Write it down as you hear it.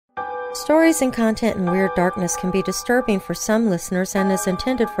Stories and content in Weird Darkness can be disturbing for some listeners and is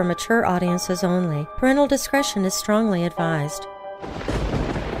intended for mature audiences only. Parental discretion is strongly advised.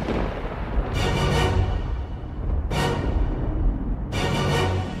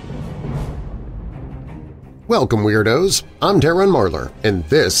 Welcome, Weirdos! I'm Darren Marlar, and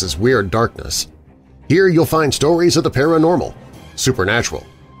this is Weird Darkness. Here you'll find stories of the paranormal, supernatural,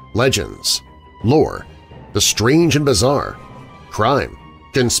 legends, lore, the strange and bizarre, crime,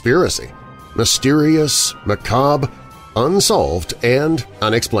 conspiracy, mysterious, macabre, unsolved, and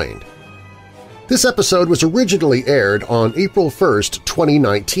unexplained. This episode was originally aired on April 1st,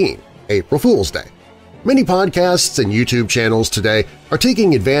 2019, April Fool's Day. Many podcasts and YouTube channels today are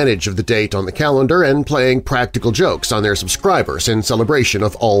taking advantage of the date on the calendar and playing practical jokes on their subscribers in celebration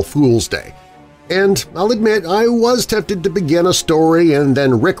of All Fool's Day. And I'll admit I was tempted to begin a story and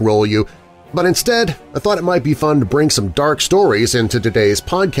then rickroll you, but instead I thought it might be fun to bring some dark stories into today's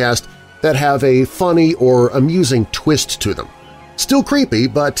podcast that have a funny or amusing twist to them. Still creepy,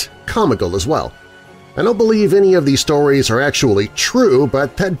 but comical as well. I don't believe any of these stories are actually true,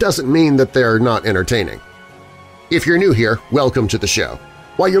 but that doesn't mean that they're not entertaining. If you're new here, welcome to the show.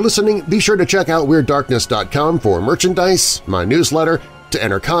 While you're listening, be sure to check out WeirdDarkness.com for merchandise, my newsletter, to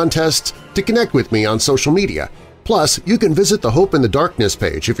enter contests, to connect with me on social media. Plus, you can visit the Hope in the Darkness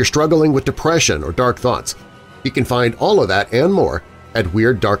page if you're struggling with depression or dark thoughts. You can find all of that and more at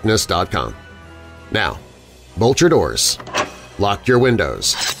WeirdDarkness.com. Now, bolt your doors, lock your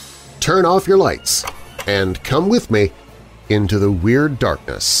windows, turn off your lights, and come with me into the Weird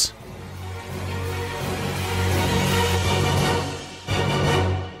Darkness.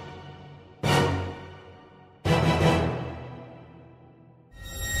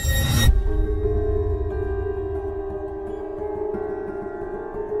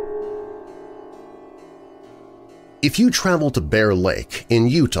 If you travel to Bear Lake in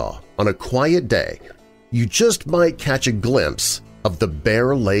Utah on a quiet day, you just might catch a glimpse of the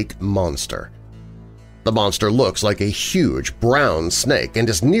Bear Lake Monster. The monster looks like a huge brown snake and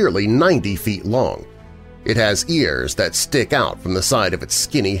is nearly 90 feet long. It has ears that stick out from the side of its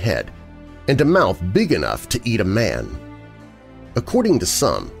skinny head and a mouth big enough to eat a man. According to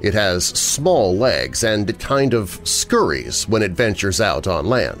some, it has small legs and it kind of scurries when it ventures out on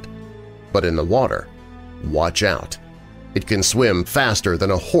land. But in the water, watch out. It can swim faster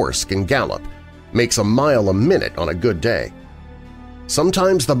than a horse can gallop, makes a mile a minute on a good day.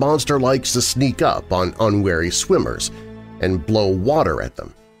 Sometimes the monster likes to sneak up on unwary swimmers and blow water at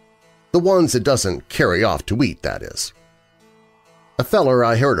them. The ones it doesn't carry off to eat, that is. A feller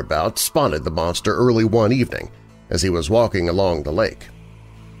I heard about spotted the monster early one evening as he was walking along the lake.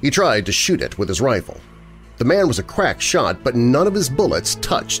 He tried to shoot it with his rifle. The man was a crack shot, but none of his bullets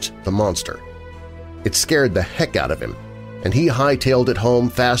touched the monster. It scared the heck out of him, and he hightailed it home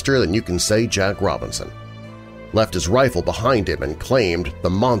faster than you can say Jack Robinson. Left his rifle behind him and claimed the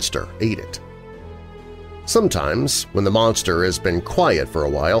monster ate it. Sometimes, when the monster has been quiet for a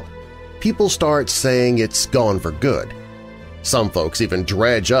while, people start saying it's gone for good. Some folks even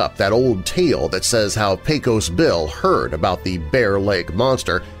dredge up that old tale that says how Pecos Bill heard about the Bear Lake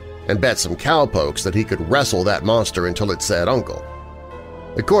Monster and bet some cowpokes that he could wrestle that monster until it said uncle.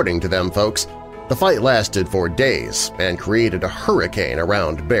 According to them folks, the fight lasted for days and created a hurricane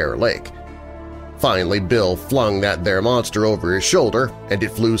around Bear Lake. Finally, Bill flung that there monster over his shoulder, and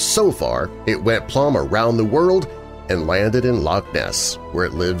it flew so far it went plumb around the world and landed in Loch Ness, where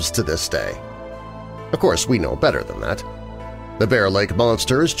it lives to this day. Of course, we know better than that. The Bear Lake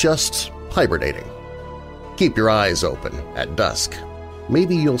Monster is just hibernating. Keep your eyes open at dusk.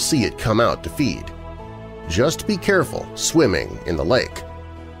 Maybe you'll see it come out to feed. Just be careful swimming in the lake,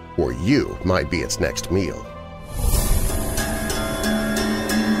 or you might be its next meal.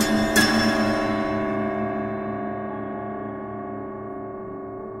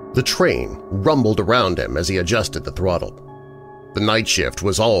 The train rumbled around him as he adjusted the throttle. The night shift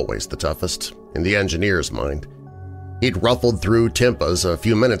was always the toughest, in the engineer's mind. He'd ruffled through Timpas a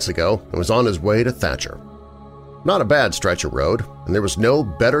few minutes ago and was on his way to Thatcher. Not a bad stretch of road, and there was no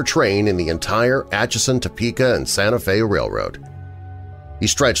better train in the entire Atchison, Topeka, and Santa Fe Railroad. He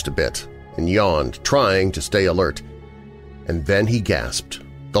stretched a bit and yawned, trying to stay alert. And then he gasped.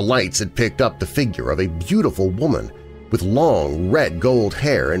 The lights had picked up the figure of a beautiful woman with long red-gold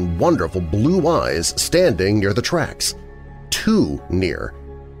hair and wonderful blue eyes standing near the tracks. Too near.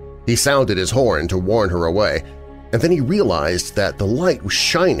 He sounded his horn to warn her away, and then he realized that the light was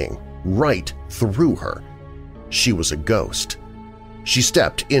shining right through her. She was a ghost. She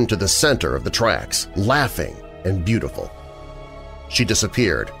stepped into the center of the tracks, laughing and beautiful. She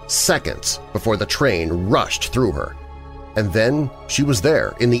disappeared seconds before the train rushed through her. and then she was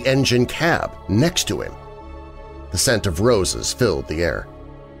there in the engine cab next to him. The scent of roses filled the air.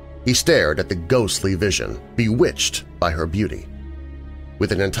 He stared at the ghostly vision, bewitched by her beauty.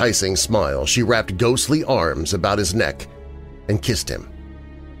 With an enticing smile, she wrapped ghostly arms about his neck and kissed him,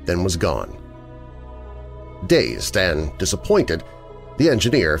 then was gone. Dazed and disappointed, the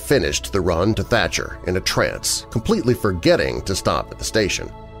engineer finished the run to Thatcher in a trance, completely forgetting to stop at the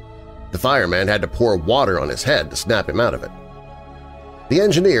station. The fireman had to pour water on his head to snap him out of it. The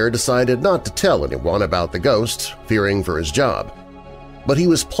engineer decided not to tell anyone about the ghost, fearing for his job, but he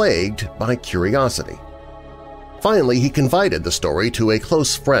was plagued by curiosity. Finally, he confided the story to a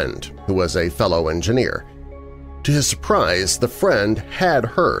close friend who was a fellow engineer. To his surprise, the friend had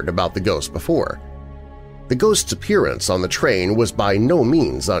heard about the ghost before. The ghost's appearance on the train was by no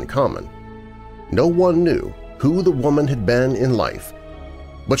means uncommon. No one knew who the woman had been in life,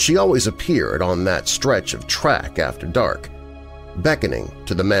 but she always appeared on that stretch of track after dark, beckoning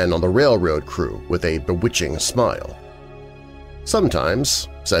to the men on the railroad crew with a bewitching smile. Sometimes,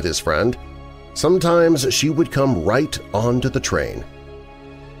 said his friend, sometimes she would come right onto the train.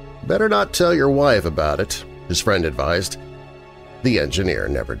 Better not tell your wife about it, his friend advised. The engineer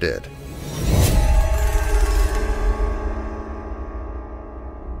never did.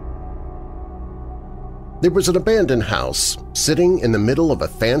 There was an abandoned house sitting in the middle of a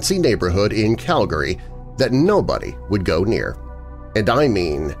fancy neighborhood in Calgary that nobody would go near. And I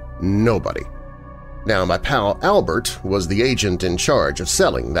mean nobody. Now, my pal Albert was the agent in charge of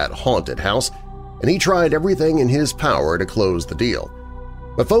selling that haunted house, and he tried everything in his power to close the deal.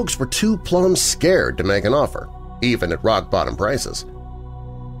 But folks were too plumb scared to make an offer, even at rock-bottom prices.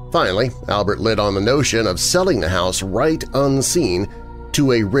 Finally, Albert lit on the notion of selling the house right unseen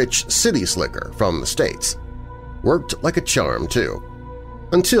to a rich city slicker from the States. Worked like a charm, too.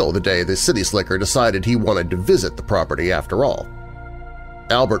 Until the day the city slicker decided he wanted to visit the property after all.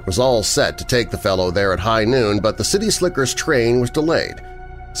 Albert was all set to take the fellow there at high noon, but the city slicker's train was delayed,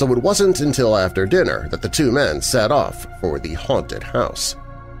 so it wasn't until after dinner that the two men set off for the haunted house.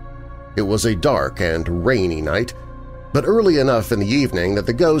 It was a dark and rainy night, but early enough in the evening that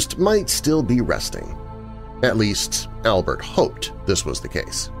the ghost might still be resting. At least, Albert hoped this was the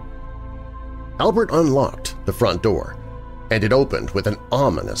case. Albert unlocked the front door, and it opened with an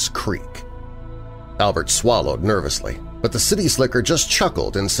ominous creak. Albert swallowed nervously, but the city slicker just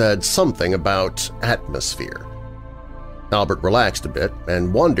chuckled and said something about atmosphere. Albert relaxed a bit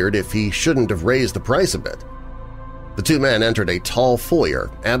and wondered if he shouldn't have raised the price a bit. The two men entered a tall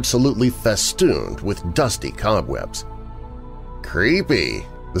foyer absolutely festooned with dusty cobwebs. "Creepy,"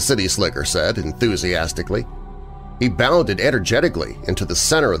 the city slicker said enthusiastically. He bounded energetically into the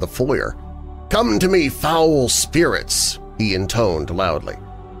center of the foyer. "Come to me, foul spirits," he intoned loudly.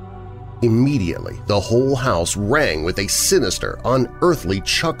 Immediately, the whole house rang with a sinister, unearthly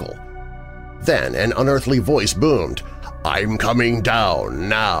chuckle. Then an unearthly voice boomed, "I'm coming down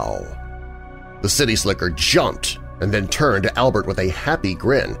now." The city slicker jumped and then turned to Albert with a happy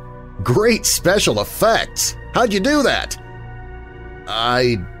grin. "Great special effects! How'd you do that?"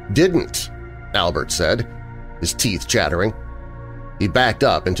 "I didn't," Albert said, his teeth chattering. He backed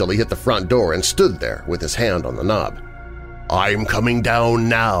up until he hit the front door and stood there with his hand on the knob. "I'm coming down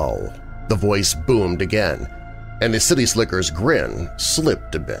now," the voice boomed again, and the city slicker's grin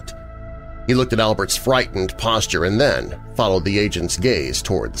slipped a bit. He looked at Albert's frightened posture and then followed the agent's gaze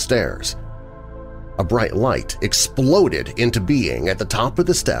toward the stairs. A bright light exploded into being at the top of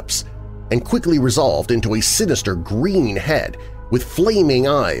the steps and quickly resolved into a sinister green head with flaming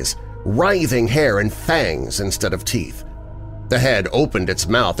eyes, writhing hair, and fangs instead of teeth. The head opened its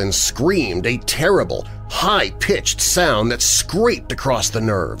mouth and screamed a terrible, high-pitched sound that scraped across the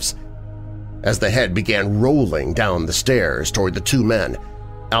nerves. As the head began rolling down the stairs toward the two men,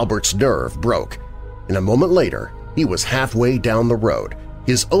 Albert's nerve broke, and a moment later he was halfway down the road,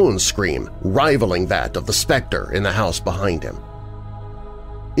 his own scream rivaling that of the specter in the house behind him.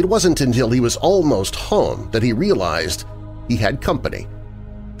 It wasn't until he was almost home that he realized he had company.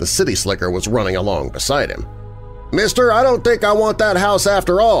 The city slicker was running along beside him. "Mister, I don't think I want that house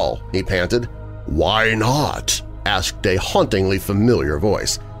after all," he panted. "Why not?" asked a hauntingly familiar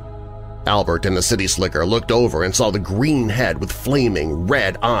voice. Albert and the city slicker looked over and saw the green head with flaming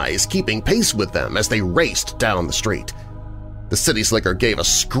red eyes keeping pace with them as they raced down the street. The city slicker gave a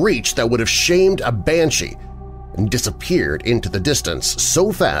screech that would have shamed a banshee and disappeared into the distance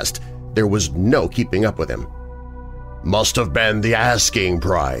so fast there was no keeping up with him. "Must have been the asking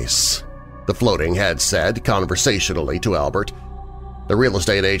price," the floating head said conversationally to Albert. The real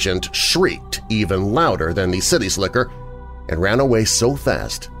estate agent shrieked even louder than the city slicker and ran away so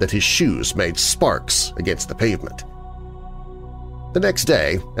fast that his shoes made sparks against the pavement. The next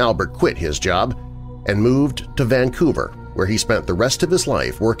day, Albert quit his job and moved to Vancouver, where he spent the rest of his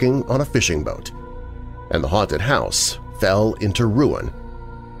life working on a fishing boat. And the haunted house fell into ruin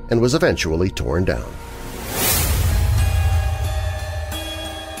and was eventually torn down.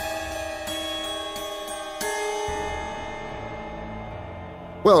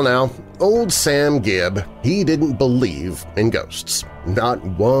 Well now, old Sam Gibb, he didn't believe in ghosts. Not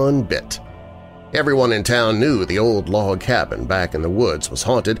one bit. Everyone in town knew the old log cabin back in the woods was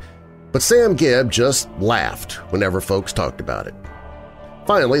haunted, but Sam Gibb just laughed whenever folks talked about it.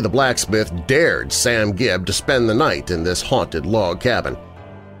 Finally, the blacksmith dared Sam Gibb to spend the night in this haunted log cabin.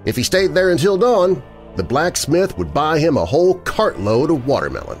 If he stayed there until dawn, the blacksmith would buy him a whole cartload of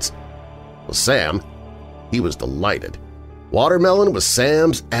watermelons. Well, Sam, he was delighted. Watermelon was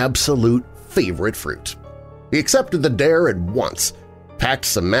Sam's absolute favorite fruit. He accepted the dare at once, packed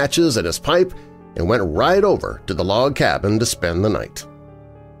some matches in his pipe, and went right over to the log cabin to spend the night.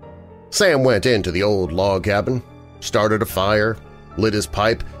 Sam went into the old log cabin, started a fire, lit his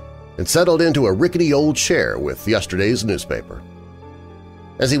pipe, and settled into a rickety old chair with yesterday's newspaper.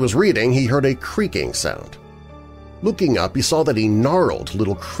 As he was reading, he heard a creaking sound. Looking up, he saw that a gnarled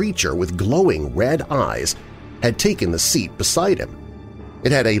little creature with glowing red eyes had taken the seat beside him.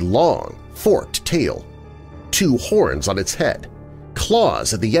 It had a long, forked tail, 2 horns on its head,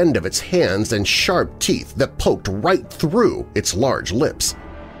 claws at the end of its hands, and sharp teeth that poked right through its large lips.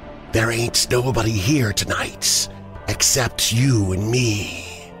 "There ain't nobody here tonight, except you and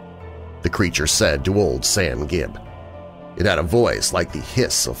me," the creature said to old Sam Gibb. It had a voice like the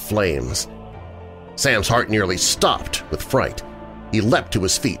hiss of flames. Sam's heart nearly stopped with fright. He leapt to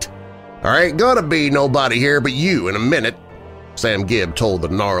his feet. "There ain't gonna be nobody here but you in a minute," Sam Gibb told the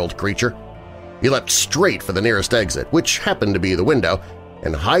gnarled creature. He leapt straight for the nearest exit, which happened to be the window,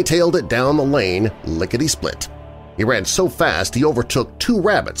 and hightailed it down the lane lickety-split. He ran so fast he overtook 2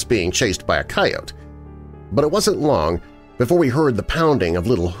 rabbits being chased by a coyote. But it wasn't long before he heard the pounding of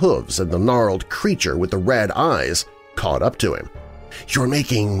little hooves, and the gnarled creature with the red eyes caught up to him. "You're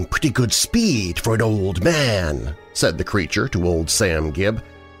making pretty good speed for an old man," said the creature to old Sam Gibb.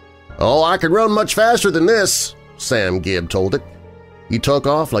 "Oh, I can run much faster than this," Sam Gibb told it. He took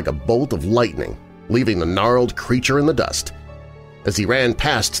off like a bolt of lightning, leaving the gnarled creature in the dust. As he ran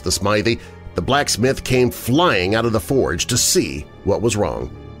past the smithy, the blacksmith came flying out of the forge to see what was wrong.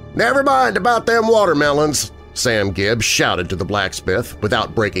 "Never mind about them watermelons," Sam Gibb shouted to the blacksmith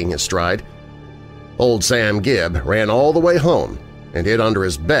without breaking his stride. Old Sam Gibb ran all the way home and hid under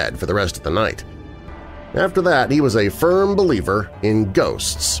his bed for the rest of the night. After that, he was a firm believer in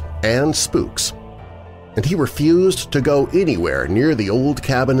ghosts and spooks, and he refused to go anywhere near the old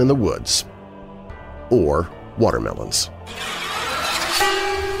cabin in the woods or watermelons.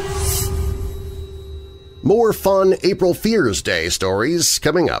 More fun April Fears Day stories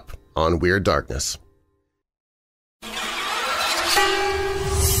coming up on Weird Darkness.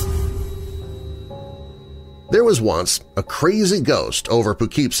 There was once a crazy ghost over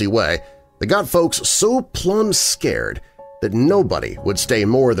Poughkeepsie Way that got folks so plumb scared that nobody would stay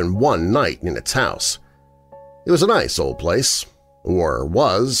more than one night in its house. It was a nice old place, or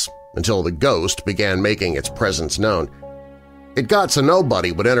was, until the ghost began making its presence known. It got so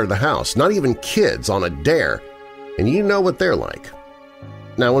nobody would enter the house, not even kids on a dare, and you know what they're like.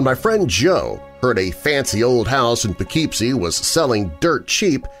 Now, when my friend Joe heard a fancy old house in Poughkeepsie was selling dirt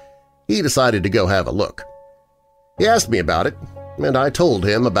cheap, he decided to go have a look. He asked me about it, and I told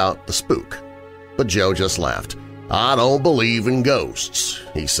him about the spook. But Joe just laughed. "I don't believe in ghosts,"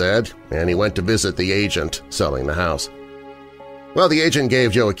 he said, and he went to visit the agent selling the house. Well, the agent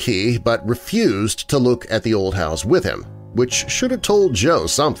gave Joe a key but refused to look at the old house with him, which should have told Joe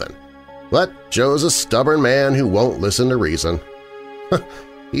something. But Joe's a stubborn man who won't listen to reason.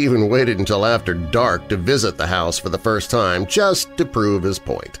 He even waited until after dark to visit the house for the first time just to prove his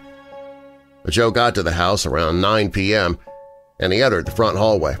point. But Joe got to the house around 9 p.m., and he entered the front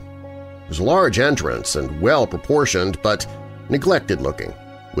hallway. It was a large entrance and well-proportioned but neglected-looking,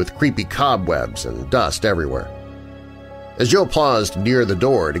 with creepy cobwebs and dust everywhere. As Joe paused near the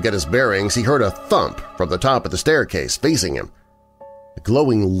door to get his bearings, he heard a thump from the top of the staircase facing him. A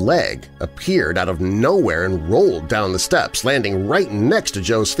glowing leg appeared out of nowhere and rolled down the steps, landing right next to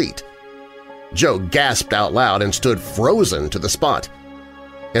Joe's feet. Joe gasped out loud and stood frozen to the spot.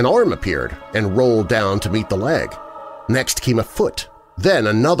 An arm appeared and rolled down to meet the leg. Next came a foot, then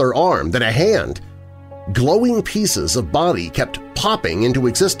another arm, then a hand. Glowing pieces of body kept popping into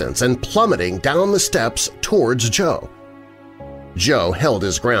existence and plummeting down the steps towards Joe. Joe held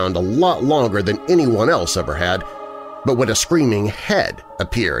his ground a lot longer than anyone else ever had, but when a screaming head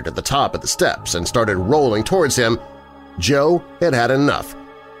appeared at the top of the steps and started rolling towards him, Joe had had enough.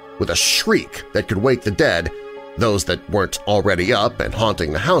 With a shriek that could wake the dead, those that weren't already up and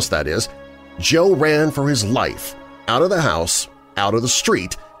haunting the house, that is, Joe ran for his life, out of the house, out of the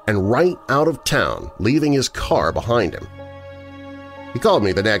street, and right out of town, leaving his car behind him. He called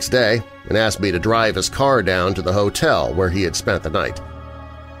me the next day and asked me to drive his car down to the hotel where he had spent the night.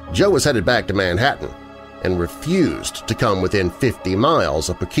 Joe was headed back to Manhattan and refused to come within 50 miles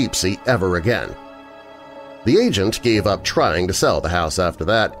of Poughkeepsie ever again. The agent gave up trying to sell the house after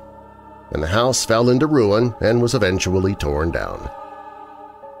that, and the house fell into ruin and was eventually torn down.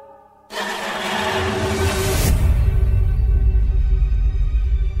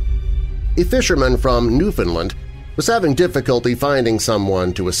 A fisherman from Newfoundland was having difficulty finding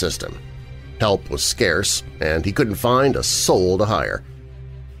someone to assist him. Help was scarce, and he couldn't find a soul to hire.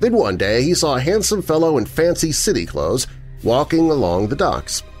 Then one day he saw a handsome fellow in fancy city clothes walking along the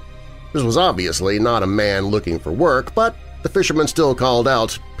docks. This was obviously not a man looking for work, but the fisherman still called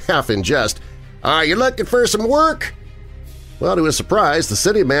out, half in jest, "Are you looking for some work?" Well, to his surprise, the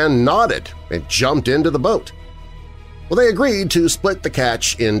city man nodded and jumped into the boat. Well, they agreed to split the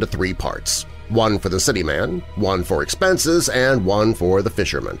catch into 3 parts, one for the city man, one for expenses, and one for the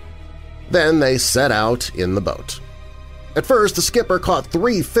fisherman. Then they set out in the boat. At first, the skipper caught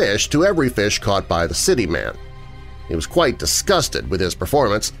 3 fish to every fish caught by the city man. He was quite disgusted with his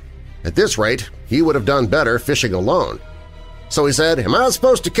performance. At this rate, he would have done better fishing alone. So he said, "Am I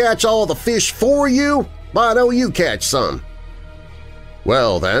supposed to catch all the fish for you? Why don't you catch some?"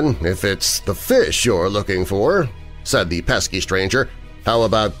 "Well then, if it's the fish you're looking for," said the pesky stranger, "how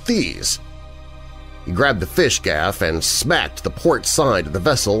about these?" He grabbed the fish gaff and smacked the port side of the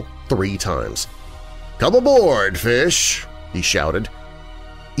vessel 3 times. "Come aboard, fish!" he shouted.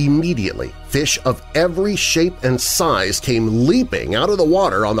 Immediately, fish of every shape and size came leaping out of the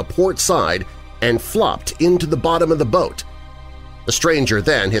water on the port side and flopped into the bottom of the boat. The stranger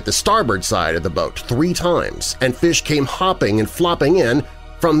then hit the starboard side of the boat 3 times, and fish came hopping and flopping in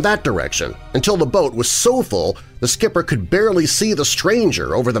from that direction until the boat was so full the skipper could barely see the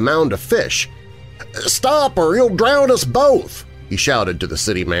stranger over the mound of fish. "Stop or you'll drown us both!" he shouted to the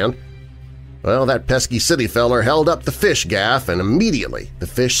city man. Well, that pesky city feller held up the fish gaff, and immediately the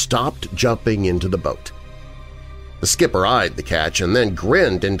fish stopped jumping into the boat. The skipper eyed the catch and then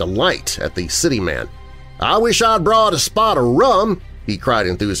grinned in delight at the city man. "I wish I'd brought a spot of rum," he cried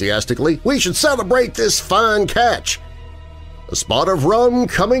enthusiastically. "We should celebrate this fine catch." "A spot of rum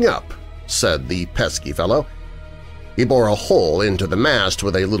coming up," said the pesky fellow. He bore a hole into the mast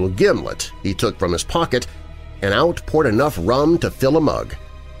with a little gimlet he took from his pocket and out poured enough rum to fill a mug.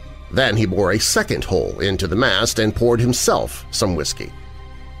 Then he bore a second hole into the mast and poured himself some whiskey.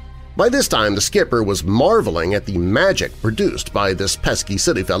 By this time the skipper was marveling at the magic produced by this pesky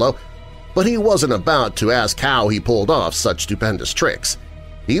city fellow, but he wasn't about to ask how he pulled off such stupendous tricks.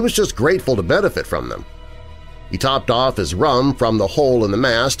 He was just grateful to benefit from them. He topped off his rum from the hole in the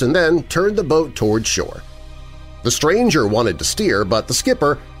mast and then turned the boat toward shore. The stranger wanted to steer, but the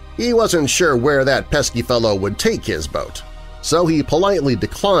skipper, he wasn't sure where that pesky fellow would take his boat. So he politely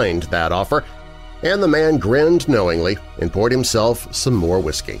declined that offer, and the man grinned knowingly and poured himself some more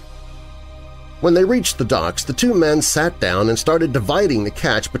whiskey. When they reached the docks, the 2 men sat down and started dividing the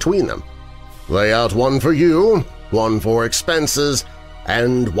catch between them. "Lay out one for you, one for expenses,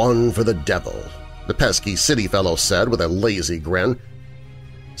 and one for the devil," the pesky city fellow said with a lazy grin.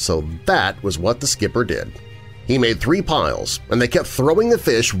 So that was what the skipper did. He made 3 piles, and they kept throwing the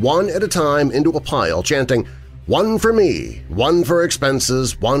fish one at a time into a pile, chanting, "One for me, one for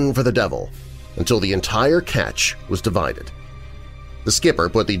expenses, one for the devil," until the entire catch was divided. The skipper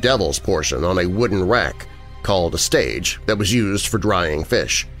put the devil's portion on a wooden rack, called a stage, that was used for drying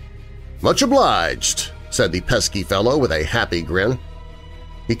fish. "Much obliged," said the pesky fellow with a happy grin.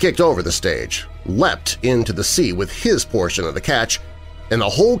 He kicked over the stage, leapt into the sea with his portion of the catch, and the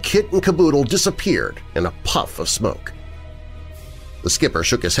whole kit and caboodle disappeared in a puff of smoke. The skipper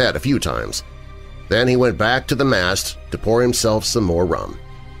shook his head a few times. Then he went back to the mast to pour himself some more rum.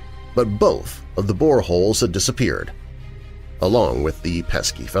 But both of the boreholes had disappeared, along with the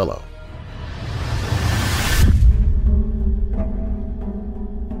pesky fellow.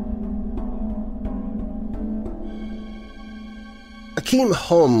 I came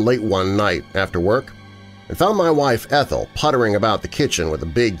home late one night after work and found my wife Ethel puttering about the kitchen with a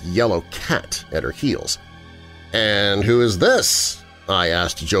big yellow cat at her heels. "And who is this?" I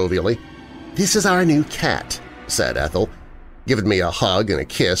asked jovially. "This is our new cat," said Ethel, giving me a hug and a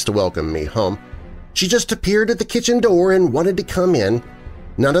kiss to welcome me home. "She just appeared at the kitchen door and wanted to come in.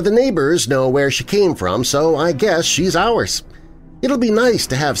 None of the neighbors know where she came from, so I guess she's ours. It'll be nice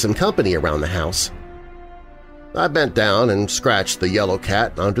to have some company around the house." I bent down and scratched the yellow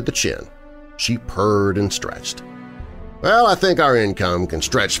cat under the chin. She purred and stretched. "Well, I think our income can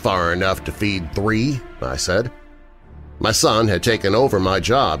stretch far enough to feed 3, I said. My son had taken over my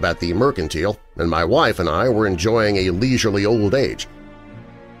job at the mercantile, and my wife and I were enjoying a leisurely old age.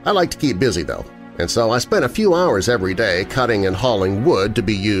 I like to keep busy, though, and so I spent a few hours every day cutting and hauling wood to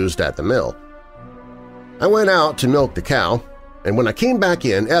be used at the mill. I went out to milk the cow, and when I came back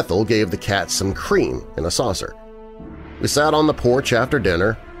in, Ethel gave the cat some cream in a saucer. We sat on the porch after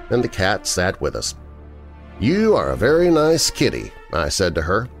dinner, and the cat sat with us. "You are a very nice kitty," I said to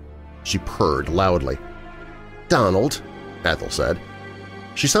her. She purred loudly. "Donald," Ethel said.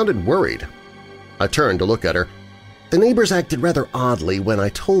 She sounded worried. I turned to look at her. "The neighbors acted rather oddly when I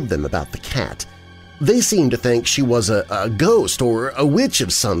told them about the cat. They seemed to think she was a ghost or a witch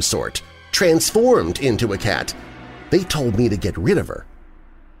of some sort, transformed into a cat. They told me to get rid of her."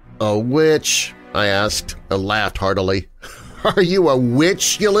 "A witch?" I asked and laughed heartily. "Are you a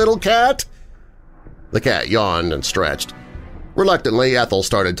witch, you little cat?" The cat yawned and stretched. Reluctantly, Ethel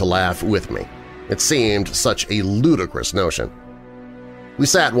started to laugh with me. It seemed such a ludicrous notion. We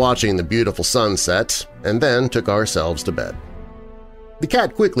sat watching the beautiful sunset and then took ourselves to bed. The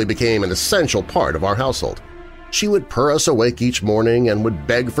cat quickly became an essential part of our household. She would purr us awake each morning and would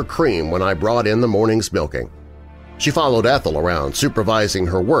beg for cream when I brought in the morning's milking. She followed Ethel around, supervising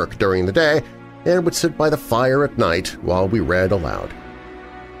her work during the day, and would sit by the fire at night while we read aloud.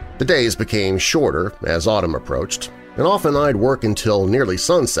 The days became shorter as autumn approached, and often I'd work until nearly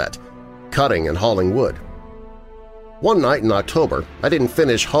sunset, cutting and hauling wood. One night in October, I didn't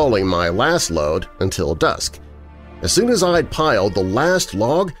finish hauling my last load until dusk. As soon as I'd piled the last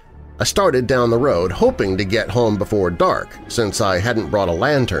log, I started down the road hoping to get home before dark since I hadn't brought a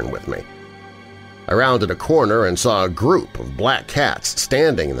lantern with me. I rounded a corner and saw a group of black cats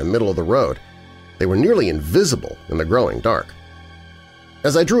standing in the middle of the road. They were nearly invisible in the growing dark.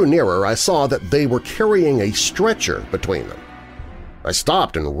 As I drew nearer, I saw that they were carrying a stretcher between them. I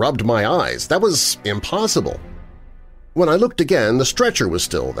stopped and rubbed my eyes. That was impossible. When I looked again, the stretcher was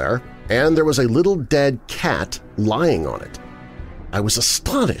still there, and there was a little dead cat lying on it. I was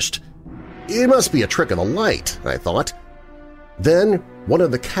astonished. It must be a trick of the light, I thought. Then one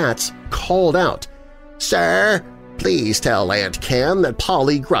of the cats called out, "Sir, please tell Aunt Cam that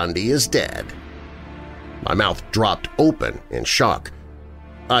Polly Grundy is dead." My mouth dropped open in shock.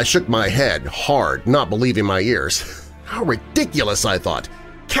 I shook my head hard, not believing my ears. How ridiculous, I thought.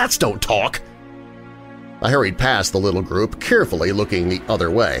 Cats don't talk. I hurried past the little group, carefully looking the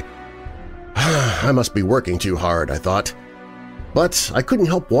other way. I must be working too hard, I thought. But I couldn't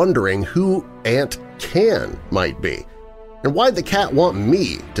help wondering who Aunt Can might be, and why'd the cat want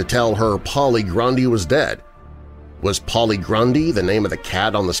me to tell her Polly Grundy was dead? Was Polly Grundy the name of the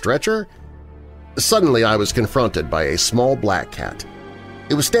cat on the stretcher? Suddenly I was confronted by a small black cat.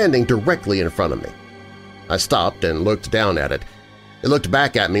 It was standing directly in front of me. I stopped and looked down at it. It looked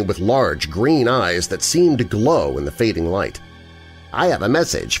back at me with large green eyes that seemed to glow in the fading light. "I have a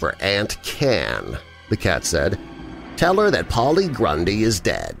message for Aunt Can," the cat said. "Tell her that Polly Grundy is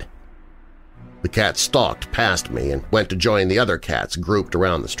dead." The cat stalked past me and went to join the other cats grouped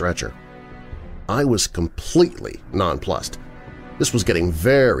around the stretcher. I was completely nonplussed. This was getting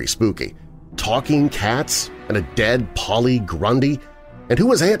very spooky. Talking cats and a dead Polly Grundy? And who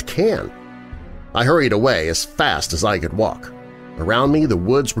was Aunt Can? I hurried away as fast as I could walk. Around me, the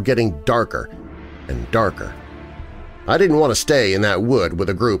woods were getting darker and darker. I didn't want to stay in that wood with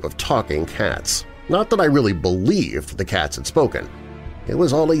a group of talking cats. Not that I really believed the cats had spoken. It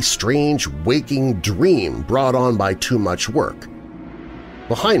was all a strange waking dream brought on by too much work.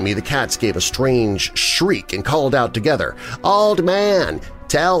 Behind me, the cats gave a strange shriek and called out together, "Old man,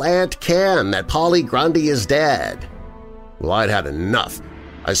 tell Aunt Can that Polly Grundy is dead." Well, I'd had enough.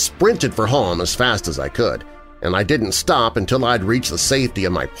 I sprinted for home as fast as I could, and I didn't stop until I'd reached the safety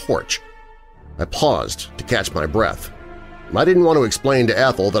of my porch. I paused to catch my breath. I didn't want to explain to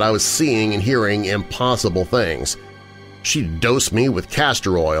Ethel that I was seeing and hearing impossible things. She'd dose me with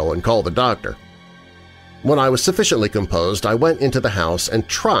castor oil and call the doctor. When I was sufficiently composed, I went into the house and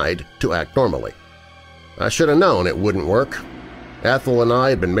tried to act normally. I should have known it wouldn't work. Ethel and I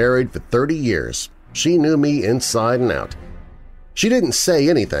had been married for 30 years. She knew me inside and out. She didn't say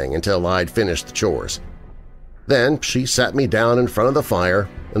anything until I'd finished the chores. Then she sat me down in front of the fire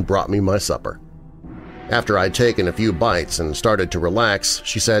and brought me my supper. After I'd taken a few bites and started to relax,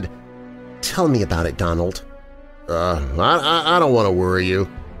 she said, "Tell me about it, Donald." I don't want to worry you,"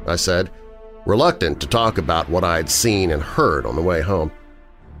 I said, reluctant to talk about what I'd seen and heard on the way home.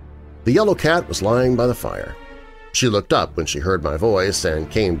 The yellow cat was lying by the fire. She looked up when she heard my voice and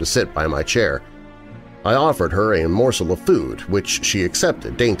came to sit by my chair. I offered her a morsel of food, which she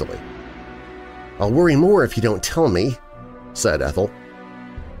accepted daintily. "I'll worry more if you don't tell me," said Ethel.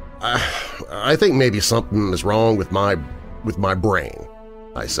 I think maybe something is wrong with my brain,"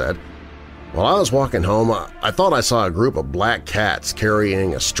 I said. "While I was walking home, I thought I saw a group of black cats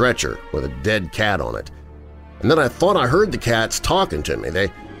carrying a stretcher with a dead cat on it. And then I thought I heard the cats talking to me. They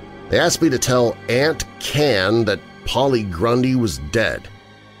asked me to tell Aunt Can that Polly Grundy was dead."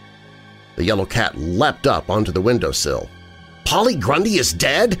 The yellow cat leapt up onto the windowsill. "Polly Grundy is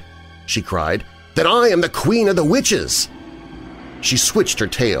dead?" she cried. "Then I am the Queen of the Witches!" She switched her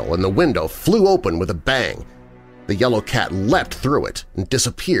tail and the window flew open with a bang. The yellow cat leapt through it and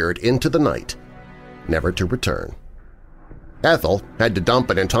disappeared into the night, never to return. Ethel had to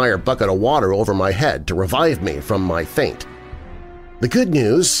dump an entire bucket of water over my head to revive me from my faint. "The good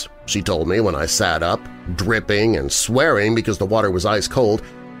news," she told me when I sat up, dripping and swearing because the water was ice cold,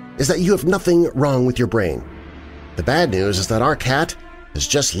 "is that you have nothing wrong with your brain. The bad news is that our cat has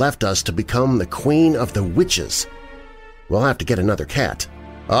just left us to become the Queen of the Witches. We'll have to get another cat."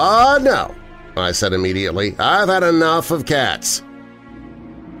 "Oh, no," I said immediately. "I've had enough of cats."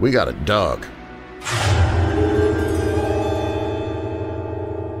 We got a dog.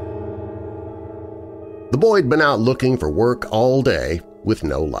 The boy had been out looking for work all day with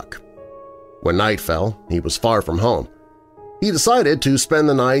no luck. When night fell, he was far from home. He decided to spend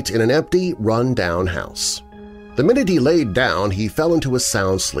the night in an empty, run-down house. The minute he laid down, he fell into a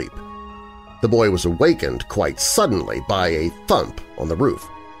sound sleep. The boy was awakened quite suddenly by a thump on the roof.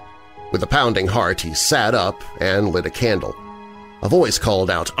 With a pounding heart, he sat up and lit a candle. A voice called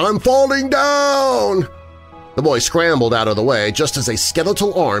out, "I'm falling down!" The boy scrambled out of the way just as a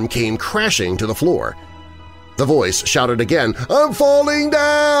skeletal arm came crashing to the floor. The voice shouted again, "I'm falling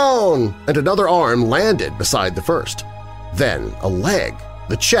down!" and another arm landed beside the first. Then a leg,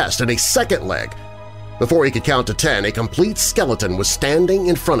 the chest, and a second leg. Before he could count to 10, a complete skeleton was standing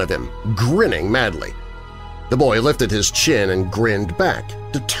in front of him, grinning madly. The boy lifted his chin and grinned back,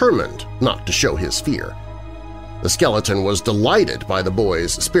 determined not to show his fear. The skeleton was delighted by the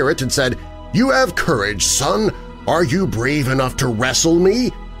boy's spirit and said, "You have courage, son! Are you brave enough to wrestle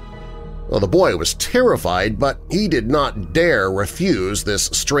me?" Well, the boy was terrified, but he did not dare refuse this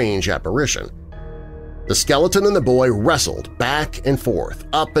strange apparition. The skeleton and the boy wrestled back and forth,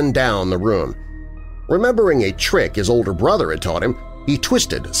 up and down the room. Remembering a trick his older brother had taught him, he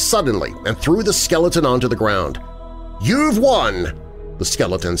twisted suddenly and threw the skeleton onto the ground. "You've won!" the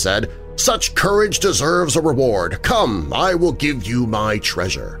skeleton said. "Such courage deserves a reward. Come, I will give you my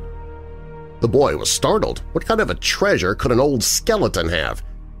treasure." The boy was startled. What kind of a treasure could an old skeleton have?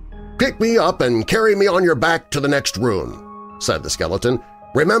 "Pick me up and carry me on your back to the next room," said the skeleton.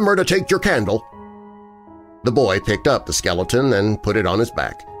 "Remember to take your candle." The boy picked up the skeleton and put it on his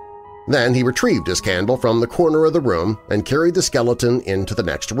back. Then he retrieved his candle from the corner of the room and carried the skeleton into the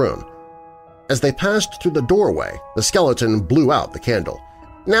next room. As they passed through the doorway, the skeleton blew out the candle.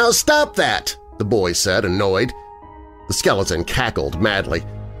 "Now stop that!" the boy said, annoyed. The skeleton cackled madly.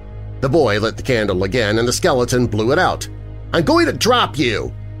 The boy lit the candle again and the skeleton blew it out. "I'm going to drop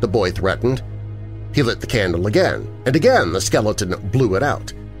you!" the boy threatened. He lit the candle again, and again the skeleton blew it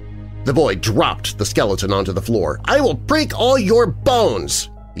out. The boy dropped the skeleton onto the floor. "I will break all your bones!"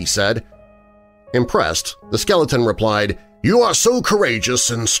 he said. Impressed, the skeleton replied, "You are so courageous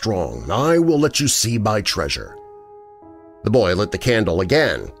and strong. I will let you see my treasure." The boy lit the candle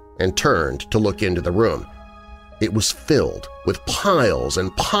again and turned to look into the room. It was filled with piles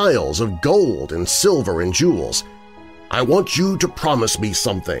and piles of gold and silver and jewels. "I want you to promise me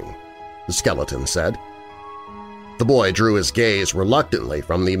something," the skeleton said. The boy drew his gaze reluctantly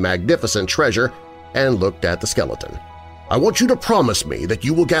from the magnificent treasure and looked at the skeleton. "I want you to promise me that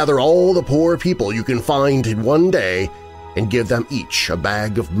you will gather all the poor people you can find in one day and give them each a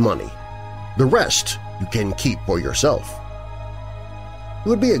bag of money. The rest you can keep for yourself." It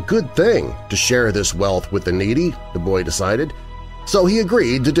would be a good thing to share this wealth with the needy, the boy decided, so he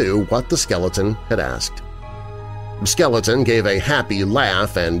agreed to do what the skeleton had asked. The skeleton gave a happy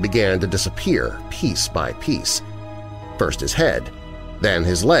laugh and began to disappear piece by piece. First his head, then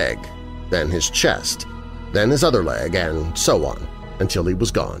his leg, then his chest, then his other leg, and so on, until he was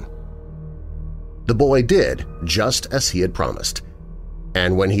gone. The boy did just as he had promised,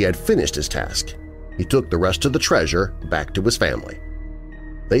 and when he had finished his task, he took the rest of the treasure back to his family.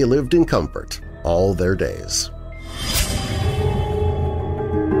 They lived in comfort all their days.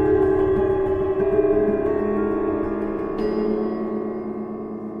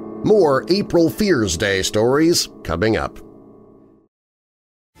 More April Fears Day stories coming up.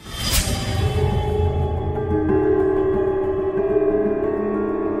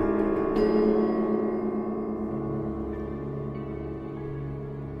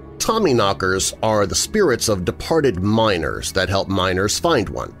 Tommyknockers are the spirits of departed miners that help miners find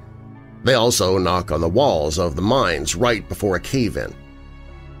one. They also knock on the walls of the mines right before a cave-in.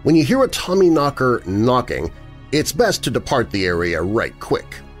 When you hear a Tommyknocker knocking, it's best to depart the area right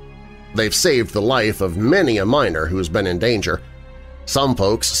quick. They've saved the life of many a miner who's been in danger. Some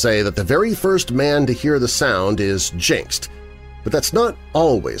folks say that the very first man to hear the sound is jinxed, but that's not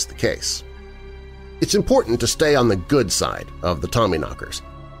always the case. It's important to stay on the good side of the Tommyknockers.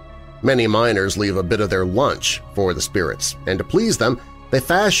 Many miners leave a bit of their lunch for the spirits, and to please them, they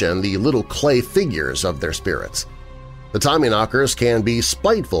fashion the little clay figures of their spirits. The Tommyknockers can be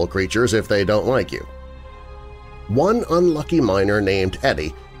spiteful creatures if they don't like you. One unlucky miner named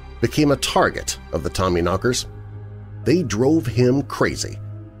Eddie became a target of the Tommyknockers. They drove him crazy,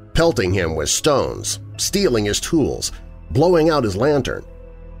 pelting him with stones, stealing his tools, blowing out his lantern.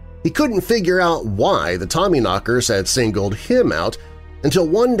 He couldn't figure out why the Tommyknockers had singled him out until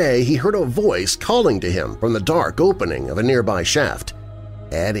one day he heard a voice calling to him from the dark opening of a nearby shaft.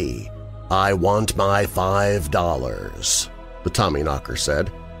 "Eddie, I want my $5, the Tommyknocker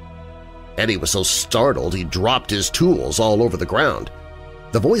said. Eddie was so startled he dropped his tools all over the ground.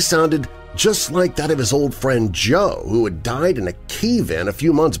 The voice sounded just like that of his old friend Joe, who had died in a cave-in a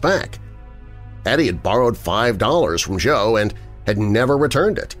few months back. Eddie had borrowed $5 from Joe and had never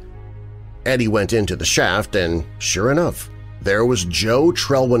returned it. Eddie went into the shaft and, sure enough, there was Joe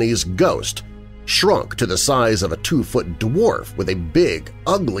Trelawney's ghost, shrunk to the size of a 2-foot dwarf with a big,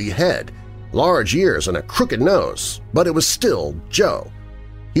 ugly head, large ears and a crooked nose, but it was still Joe.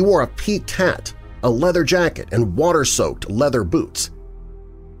 He wore a peaked hat, a leather jacket, and water-soaked leather boots.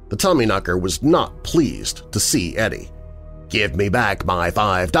 The Tommyknocker was not pleased to see Eddie. "Give me back my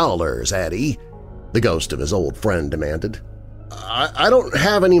 $5, Eddie," the ghost of his old friend demanded. I don't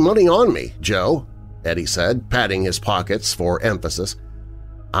have any money on me, Joe," Eddie said, patting his pockets for emphasis.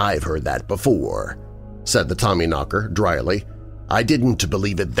 "I've heard that before," said the Tommyknocker dryly. "I didn't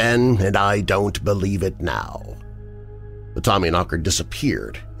believe it then, and I don't believe it now." The Tommyknocker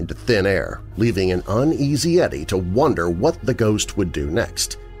disappeared into thin air, leaving an uneasy Eddie to wonder what the ghost would do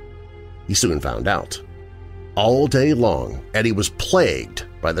next. He soon found out. All day long, Eddie was plagued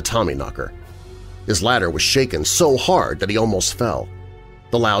by the Tommyknocker. His ladder was shaken so hard that he almost fell.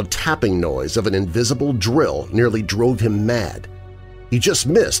 The loud tapping noise of an invisible drill nearly drove him mad. He just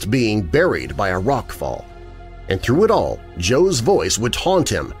missed being buried by a rock fall. And through it all, Joe's voice would taunt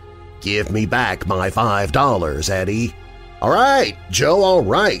him, "Give me back my $5, Eddie." "All right, Joe, all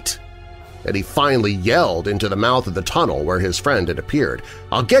right." Eddie finally yelled into the mouth of the tunnel where his friend had appeared,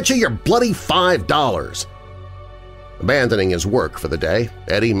 "I'll get you your bloody $5. Abandoning his work for the day,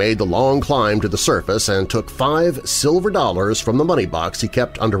 Eddie made the long climb to the surface and took $5 silver from the money box he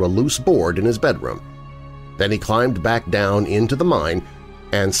kept under a loose board in his bedroom. Then he climbed back down into the mine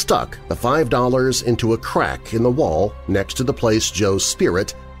and stuck the $5 into a crack in the wall next to the place Joe's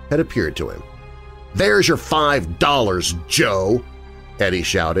spirit had appeared to him. "There's your $5, Joe!" Eddie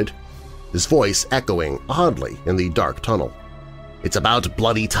shouted, his voice echoing oddly in the dark tunnel. "It's about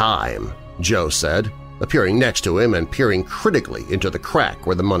bloody time," Joe said, appearing next to him and peering critically into the crack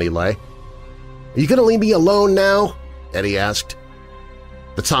where the money lay. "Are you going to leave me alone now?" Eddie asked.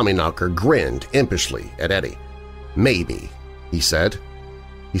 The Tommyknocker grinned impishly at Eddie. "Maybe," he said.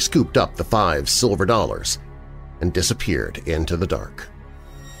 He scooped up the $5 silver and disappeared into the dark.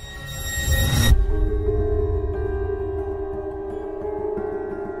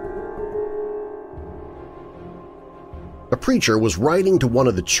 A preacher was riding to one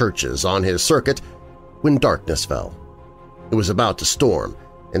of the churches on his circuit when darkness fell. It was about to storm,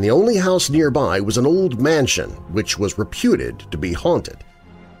 and the only house nearby was an old mansion which was reputed to be haunted.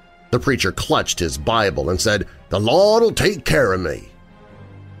 The preacher clutched his Bible and said, "The Lord'll take care of me."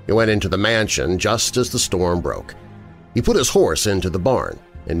 He went into the mansion just as the storm broke. He put his horse into the barn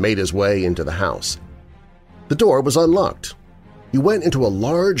and made his way into the house. The door was unlocked. He went into a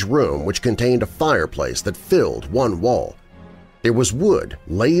large room which contained a fireplace that filled one wall. There was wood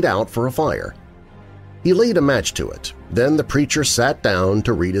laid out for a fire. He laid a match to it, then the preacher sat down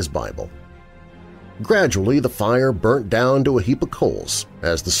to read his Bible. Gradually the fire burnt down to a heap of coals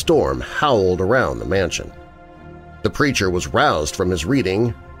as the storm howled around the mansion. The preacher was roused from his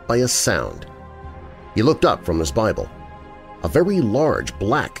reading by a sound. He looked up from his Bible. A very large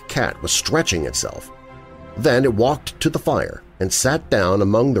black cat was stretching itself. Then it walked to the fire and sat down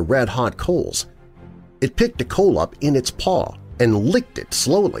among the red-hot coals. It picked a coal up in its paw and licked it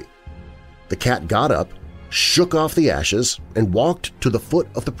slowly. The cat got up, shook off the ashes, and walked to the foot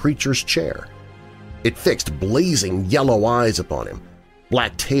of the preacher's chair. It fixed blazing yellow eyes upon him,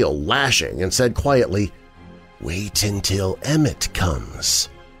 black tail lashing, and said quietly, "Wait until Emmett comes."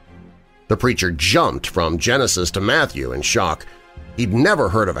 The preacher jumped from Genesis to Matthew in shock. He'd never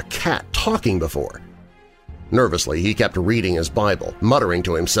heard of a cat talking before. Nervously, he kept reading his Bible, muttering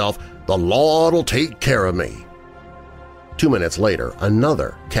to himself, "The Lord'll take care of me." 2 minutes later,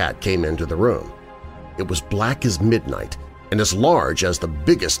 another cat came into the room. It was black as midnight and as large as the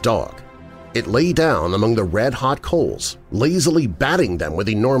biggest dog. It lay down among the red-hot coals, lazily batting them with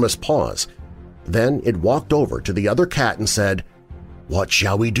enormous paws. Then it walked over to the other cat and said, "What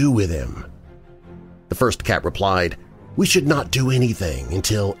shall we do with him?" The first cat replied, "We should not do anything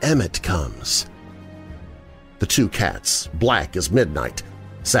until Emmett comes." The two cats, black as midnight,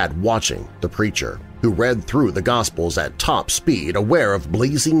 sat watching the preacher, who read through the Gospels at top speed, aware of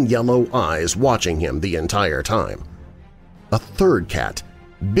blazing yellow eyes watching him the entire time. A third cat,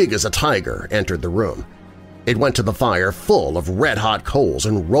 big as a tiger, entered the room. It went to the fire full of red-hot coals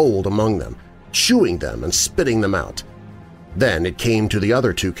and rolled among them, chewing them and spitting them out. Then it came to the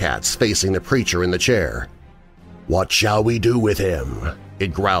other two cats facing the preacher in the chair. "What shall we do with him?"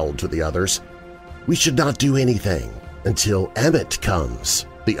 it growled to the others. "We should not do anything until Emmett comes,"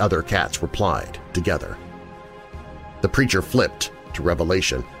 the other cats replied together. The preacher flipped to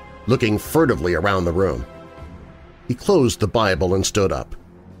Revelation, looking furtively around the room. He closed the Bible and stood up.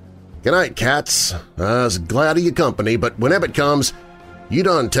 "Good night, cats. I was glad of your company, but when Emmett comes, you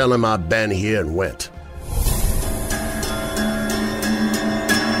done tell him I've been here and went."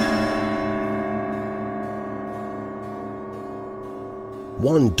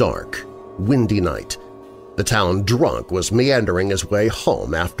 One dark, windy night, the town drunk was meandering his way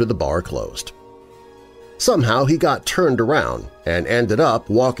home after the bar closed. Somehow he got turned around and ended up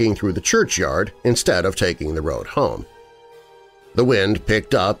walking through the churchyard instead of taking the road home. The wind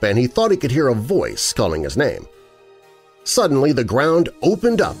picked up and he thought he could hear a voice calling his name. Suddenly the ground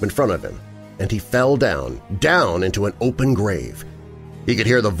opened up in front of him and he fell down into an open grave. He could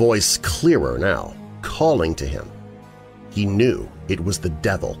hear the voice clearer now, calling to him. He knew it was the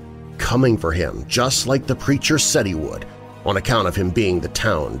devil, coming for him just like the preacher said he would, on account of him being the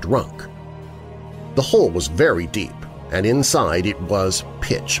town drunk. The hole was very deep, and inside it was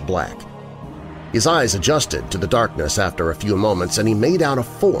pitch black. His eyes adjusted to the darkness after a few moments, and he made out a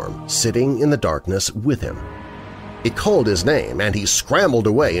form sitting in the darkness with him. It called his name, and he scrambled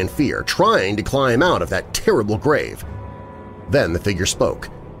away in fear, trying to climb out of that terrible grave. Then the figure spoke.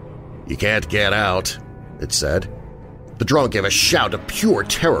 "You can't get out," it said. The drunk gave a shout of pure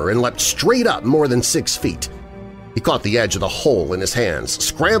terror and leapt straight up more than 6 feet. He caught the edge of the hole in his hands,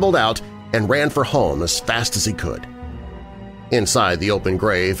 scrambled out, and ran for home as fast as he could. Inside the open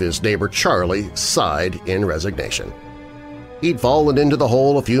grave, his neighbor Charlie sighed in resignation. He'd fallen into the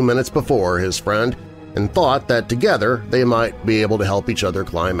hole a few minutes before his friend and thought that together they might be able to help each other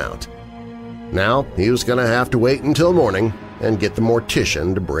climb out. Now he was going to have to wait until morning and get the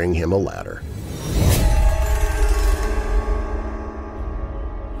mortician to bring him a ladder.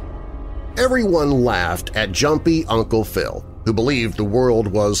 Everyone laughed at Jumpy Uncle Phil, who believed the world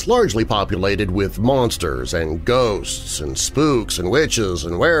was largely populated with monsters and ghosts and spooks and witches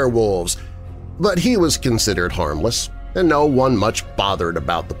and werewolves, but he was considered harmless, and no one much bothered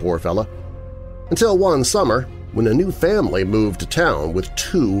about the poor fella. Until one summer, when a new family moved to town with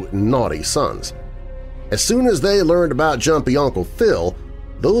 2 naughty sons. As soon as they learned about Jumpy Uncle Phil,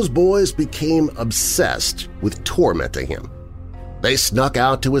 those boys became obsessed with tormenting him. They snuck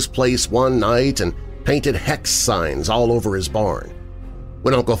out to his place one night and painted hex signs all over his barn.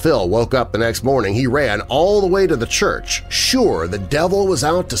 When Uncle Phil woke up the next morning, he ran all the way to the church, sure the devil was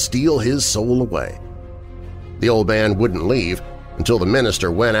out to steal his soul away. The old man wouldn't leave until the minister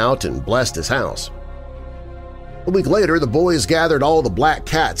went out and blessed his house. A week later, the boys gathered all the black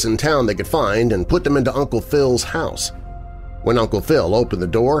cats in town they could find and put them into Uncle Phil's house. When Uncle Phil opened the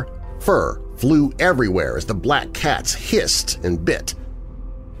door, fur flew everywhere as the black cats hissed and bit.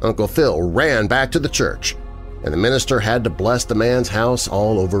 Uncle Phil ran back to the church, and the minister had to bless the man's house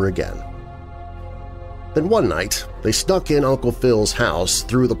all over again. Then one night, they snuck in Uncle Phil's house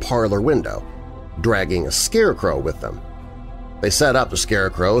through the parlor window, dragging a scarecrow with them. They set up the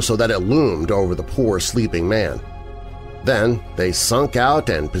scarecrow so that it loomed over the poor sleeping man. Then they sunk out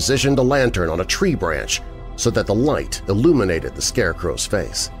and positioned a lantern on a tree branch so that the light illuminated the scarecrow's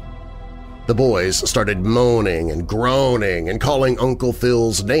face. The boys started moaning and groaning and calling Uncle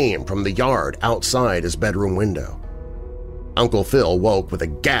Phil's name from the yard outside his bedroom window. Uncle Phil woke with a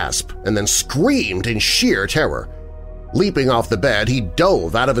gasp and then screamed in sheer terror. Leaping off the bed, he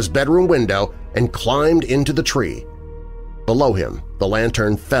dove out of his bedroom window and climbed into the tree. Below him, the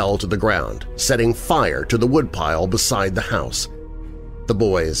lantern fell to the ground, setting fire to the woodpile beside the house. The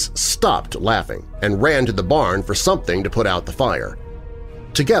boys stopped laughing and ran to the barn for something to put out the fire.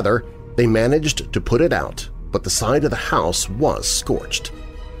 Together, They managed to put it out, but the side of the house was scorched.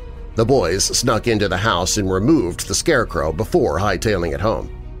 The boys snuck into the house and removed the scarecrow before hightailing it home.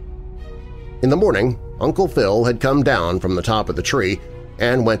 In the morning, Uncle Phil had come down from the top of the tree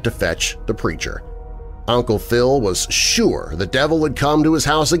and went to fetch the preacher. Uncle Phil was sure the devil had come to his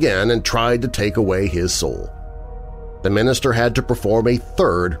house again and tried to take away his soul. The minister had to perform a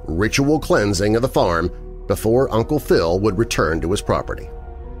third ritual cleansing of the farm before Uncle Phil would return to his property.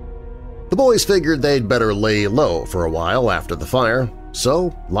 The boys figured they'd better lay low for a while after the fire,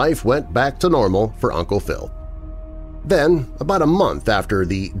 so life went back to normal for Uncle Phil. Then, about a month after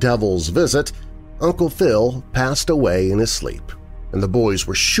the devil's visit, Uncle Phil passed away in his sleep, and the boys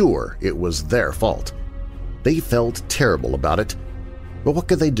were sure it was their fault. They felt terrible about it, but what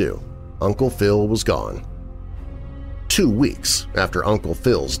could they do? Uncle Phil was gone. 2 weeks after Uncle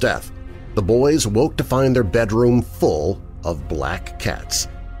Phil's death, the boys woke to find their bedroom full of black cats.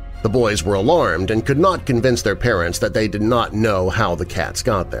 The boys were alarmed and could not convince their parents that they did not know how the cats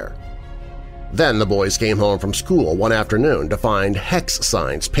got there. Then the boys came home from school one afternoon to find hex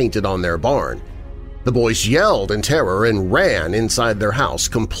signs painted on their barn. The boys yelled in terror and ran inside their house,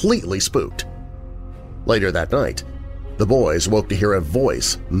 completely spooked. Later that night, the boys woke to hear a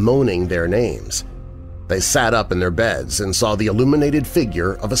voice moaning their names. They sat up in their beds and saw the illuminated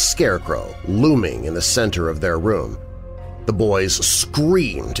figure of a scarecrow looming in the center of their room. The boys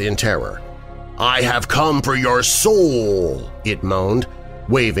screamed in terror. "I have come for your soul!" it moaned,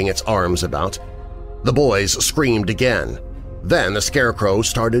 waving its arms about. The boys screamed again. Then the scarecrow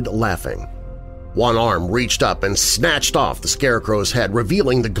started laughing. One arm reached up and snatched off the scarecrow's head,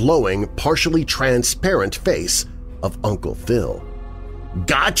 revealing the glowing, partially transparent face of Uncle Phil.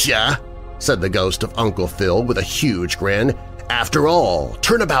 "Gotcha!" said the ghost of Uncle Phil with a huge grin. "After all,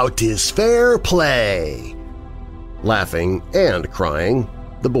 turnabout is fair play!" Laughing and crying,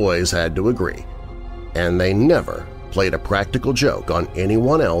 the boys had to agree, and they never played a practical joke on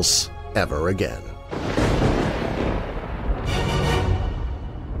anyone else ever again.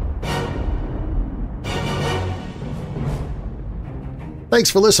 Thanks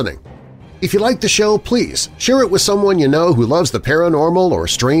for listening. If you like the show, please share it with someone you know who loves the paranormal or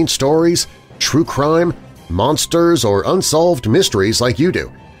strange stories, true crime, monsters, or unsolved mysteries like you do.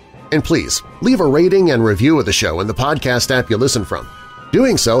 And please, leave a rating and review of the show in the podcast app you listen from.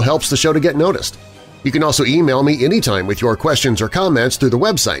 Doing so helps the show to get noticed. You can also email me anytime with your questions or comments through the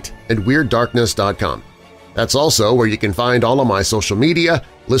website at WeirdDarkness.com. That's also where you can find all of my social media,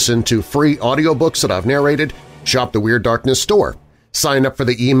 listen to free audiobooks that I've narrated, shop the Weird Darkness store, sign up for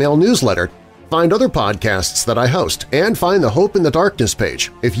the email newsletter, find other podcasts that I host, and find the Hope in the Darkness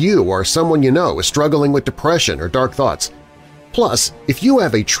page if you or someone you know is struggling with depression or dark thoughts. Plus, if you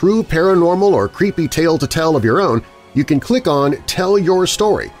have a true paranormal or creepy tale to tell of your own, you can click on Tell Your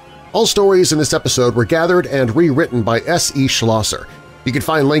Story. All stories in this episode were gathered and rewritten by S.E. Schlosser. You can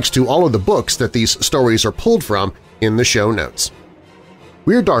find links to all of the books that these stories are pulled from in the show notes.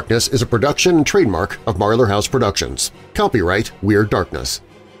 Weird Darkness is a production and trademark of Marlar House Productions. Copyright Weird Darkness.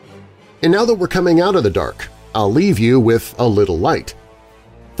 And now that we're coming out of the dark, I'll leave you with a little light.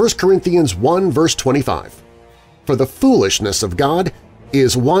 1 Corinthians 1 verse 25. For the foolishness of God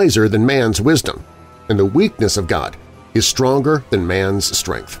is wiser than man's wisdom, and the weakness of God is stronger than man's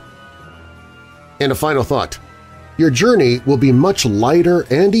strength. And a final thought. Your journey will be much lighter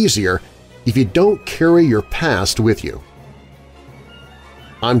and easier if you don't carry your past with you.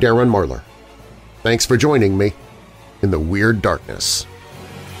 I'm Darren Marlar. Thanks for joining me in the Weird Darkness.